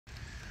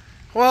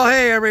Well,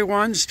 hey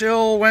everyone,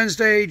 still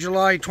Wednesday,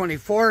 July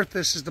 24th.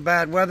 This is the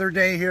bad weather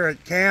day here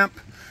at camp.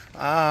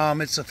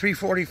 It's a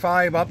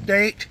 3:45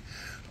 update.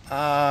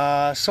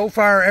 So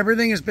far,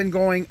 everything has been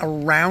going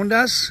around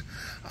us.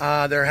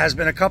 There has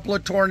been a couple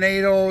of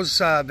tornadoes,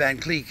 Van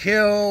Cleek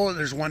Hill.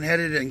 There's one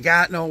headed in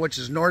Gatineau, which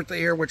is north of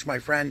here, which my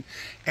friend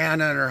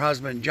Anna and her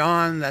husband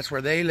John, that's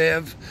where they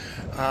live.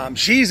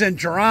 She's in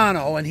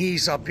Toronto and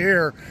he's up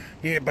here,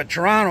 but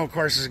Toronto, of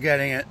course, is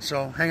getting it.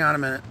 So hang on a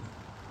minute.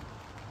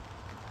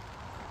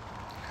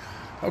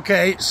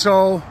 Okay,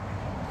 so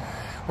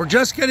we're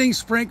just getting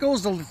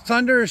sprinkles. The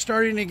thunder is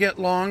starting to get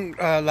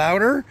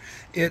louder.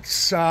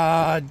 It's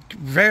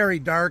very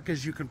dark,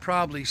 as you can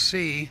probably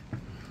see.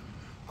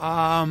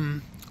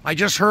 I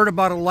just heard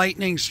about a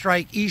lightning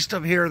strike east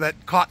of here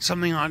that caught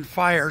something on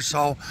fire,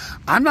 so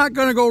I'm not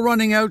going to go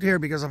running out here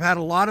because I've had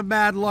a lot of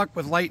bad luck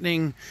with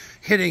lightning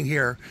hitting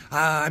here.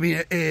 I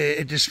mean,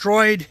 it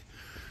destroyed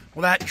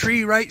that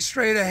tree right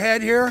straight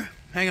ahead here.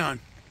 Hang on.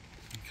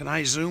 Can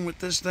I zoom with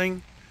this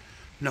thing?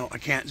 No, I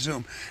can't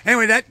zoom.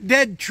 Anyway, that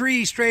dead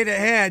tree straight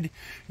ahead,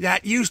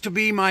 that used to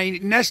be my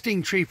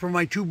nesting tree for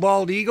my two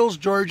bald eagles,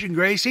 George and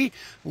Gracie.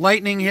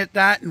 Lightning hit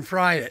that and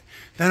fried it.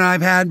 Then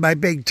I've had my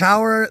big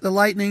tower, the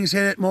lightning's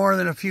hit it more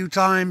than a few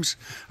times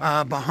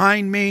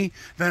behind me.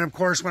 Then, of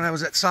course, when I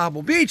was at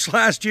Sable Beach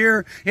last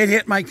year, it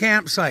hit my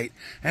campsite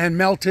and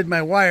melted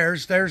my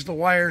wires. There's the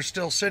wires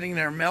still sitting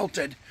there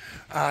melted.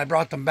 I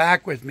brought them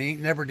back with me,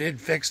 never did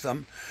fix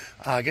them.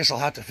 I guess I'll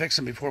have to fix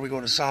them before we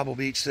go to Sable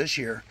Beach this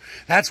year.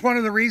 That's one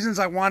of the reasons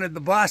I wanted the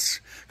bus,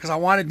 because I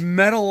wanted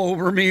metal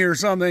over me or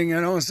something,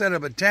 you know, instead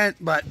of a tent.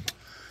 But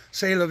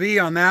c'est la vie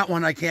on that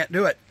one, I can't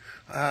do it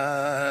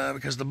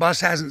because the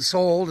bus hasn't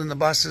sold and the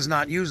bus is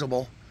not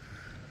usable.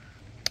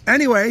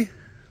 Anyway,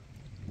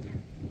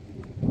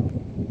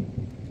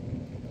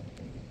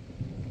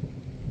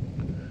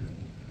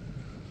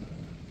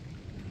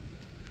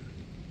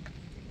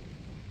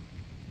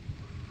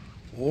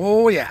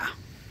 oh yeah.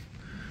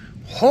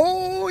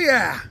 Oh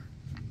yeah.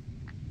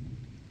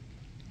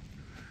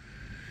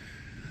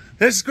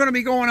 This is going to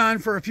be going on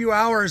for a few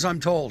hours, I'm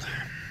told.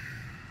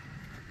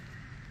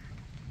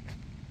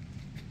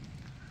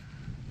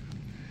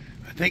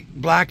 I think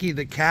Blackie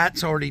the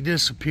cat's already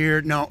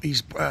disappeared. No,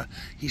 he's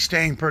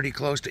staying pretty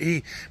close to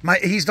he's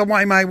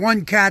my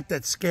one cat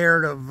that's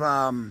scared of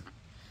what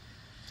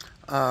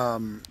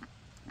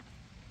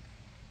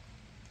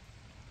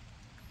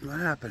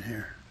happened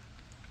here?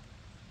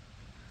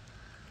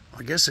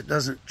 I guess it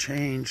doesn't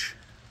change.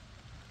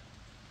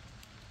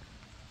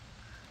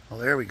 Oh,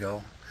 there we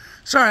go.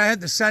 Sorry, I had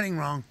the setting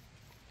wrong.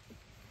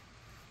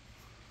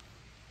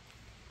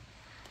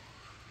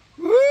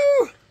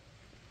 Woo!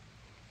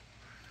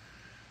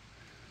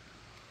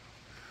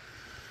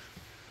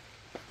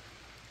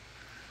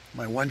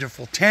 My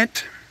wonderful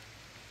tent.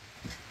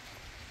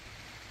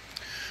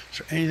 Is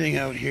there anything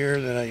out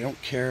here that I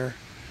don't care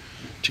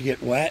to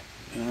get wet?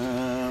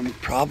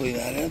 Probably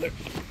that other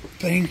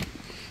thing.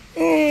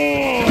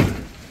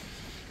 Oh,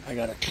 I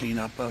gotta clean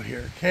up out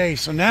here. Okay,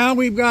 so now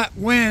we've got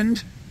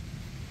wind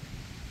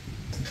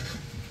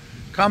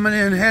coming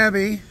in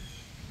heavy,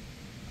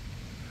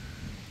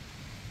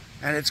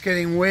 and it's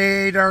getting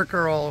way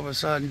darker all of a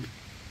sudden.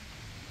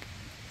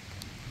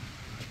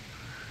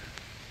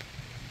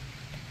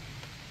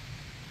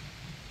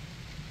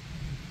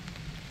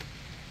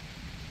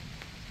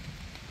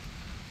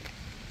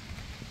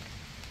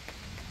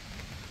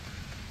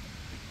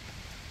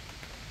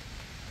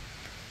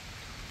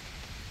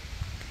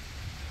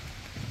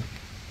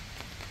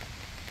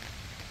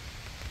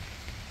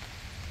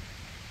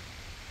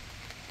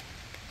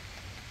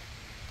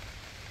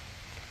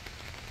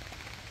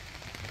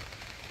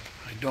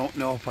 Don't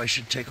know if I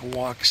should take a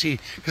walk, see,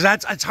 because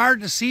it's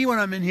hard to see when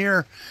I'm in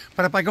here,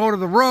 but if I go to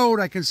the road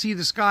I can see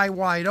the sky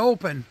wide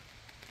open.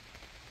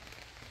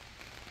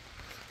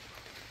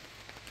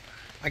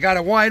 I got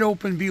a wide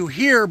open view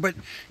here, but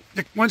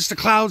once the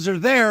clouds are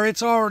there,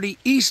 it's already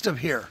east of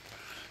here.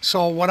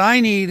 So what I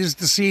need is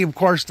to see, of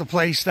course, the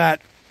place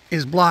that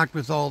is blocked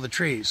with all the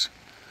trees,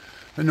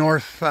 the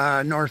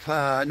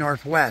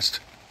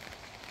northwest.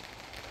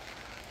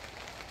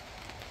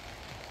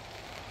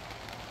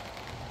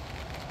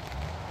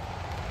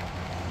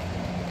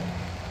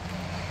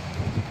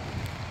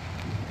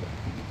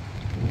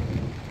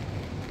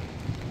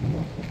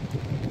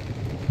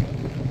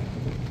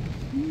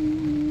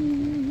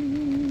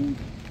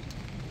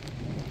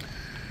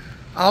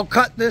 I'll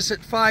cut this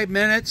at 5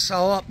 minutes.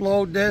 I'll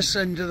upload this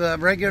into the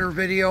regular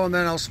video and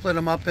then I'll split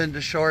them up into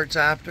shorts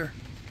after.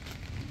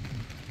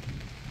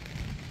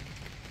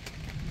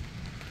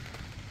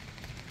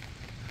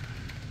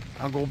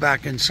 I'll go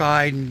back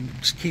inside and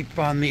just keep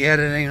on the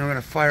editing. I'm going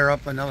to fire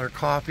up another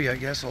coffee, I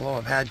guess, although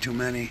I've had too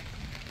many.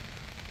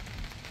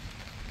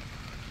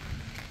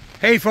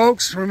 Hey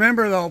folks,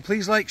 remember though,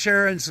 please like,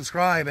 share, and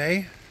subscribe,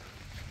 eh?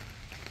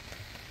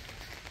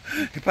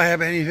 If I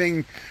have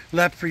anything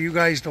left for you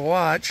guys to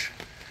watch.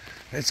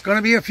 It's going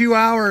to be a few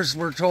hours,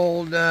 we're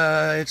told.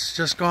 It's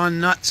just gone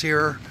nuts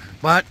here.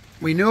 But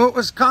we knew it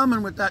was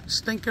coming with that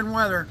stinking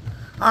weather.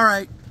 All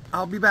right,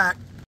 I'll be back.